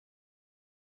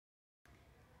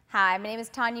Hi, my name is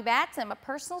Tanya Batts. I'm a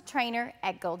personal trainer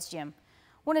at Gold's Gym.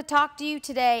 I want to talk to you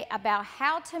today about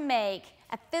how to make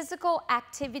a physical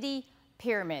activity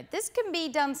pyramid. This can be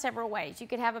done several ways. You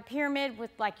could have a pyramid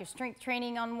with like your strength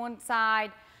training on one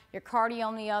side, your cardio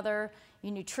on the other,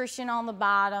 your nutrition on the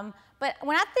bottom. But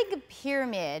when I think of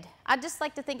pyramid, I just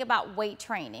like to think about weight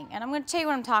training. And I'm going to tell you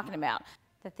what I'm talking about.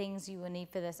 The things you will need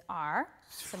for this are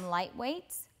some light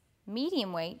weights,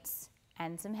 medium weights,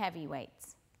 and some heavy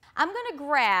weights. I'm going to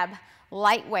grab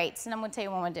light weights, and I'm going to tell you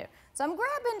what I'm going to do. So I'm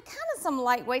grabbing kind of some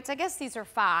light weights. I guess these are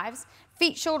 5s,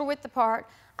 feet shoulder width apart.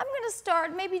 I'm going to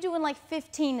start maybe doing like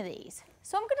 15 of these.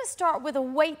 So I'm going to start with a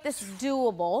weight that's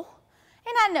doable,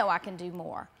 and I know I can do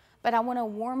more, but I want to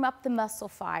warm up the muscle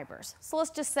fibers. So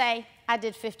let's just say I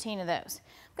did 15 of those.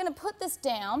 I'm going to put this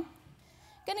down.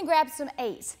 I'm going to grab some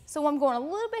 8s. So I'm going a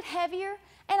little bit heavier,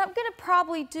 and I'm going to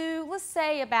probably do, let's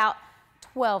say, about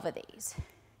 12 of these.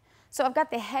 So I've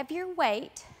got the heavier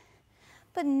weight,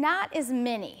 but not as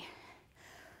many.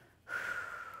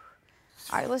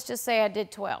 All right, let's just say I did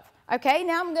 12. Okay,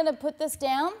 now I'm gonna put this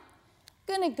down.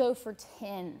 I'm gonna go for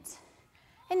 10s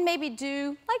and maybe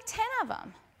do like 10 of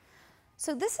them.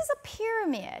 So this is a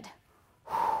pyramid.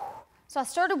 So I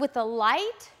started with the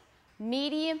light,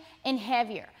 medium, and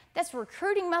heavier. That's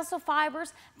recruiting muscle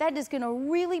fibers. That is gonna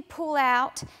really pull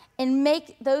out and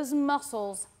make those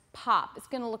muscles pop. It's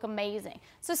going to look amazing.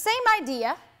 So same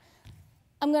idea.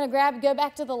 I'm going to go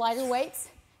back to the lighter weights.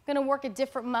 I'm going to work a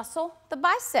different muscle, the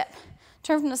bicep.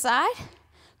 Turn from the side,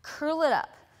 curl it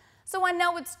up. So I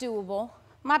know it's doable.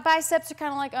 My biceps are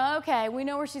kind of like, oh, okay, we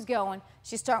know where she's going.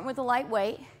 She's starting with a light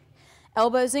weight,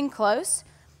 elbows in close,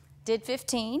 did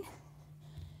 15,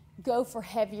 go for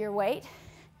heavier weight,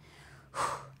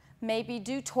 maybe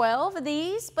do 12 of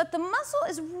these, but the muscle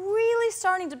is really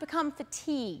starting to become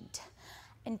fatigued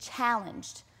and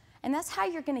challenged. And that's how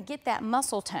you're going to get that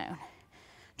muscle tone.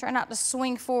 Try not to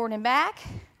swing forward and back.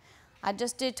 I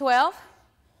just did 12.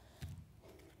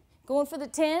 Going for the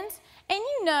 10s. And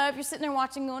you know, if you're sitting there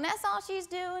watching going, that's all she's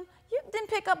doing, you then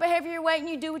pick up a heavier weight and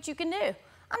you do what you can do.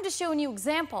 I'm just showing you an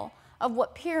example of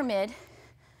what pyramid,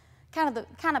 kind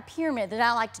of pyramid that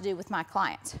I like to do with my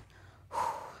clients.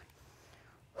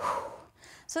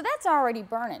 So that's already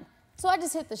burning. So I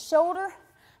just hit the shoulder,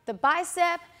 the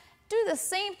bicep. Do the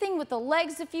same thing with the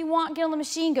legs if you want. Get on the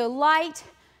machine, go light,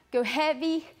 go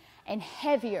heavy, and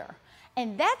heavier.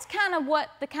 And that's kind of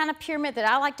the kind of pyramid that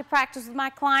I like to practice with my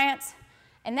clients.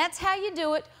 And that's how you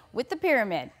do it with the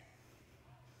pyramid.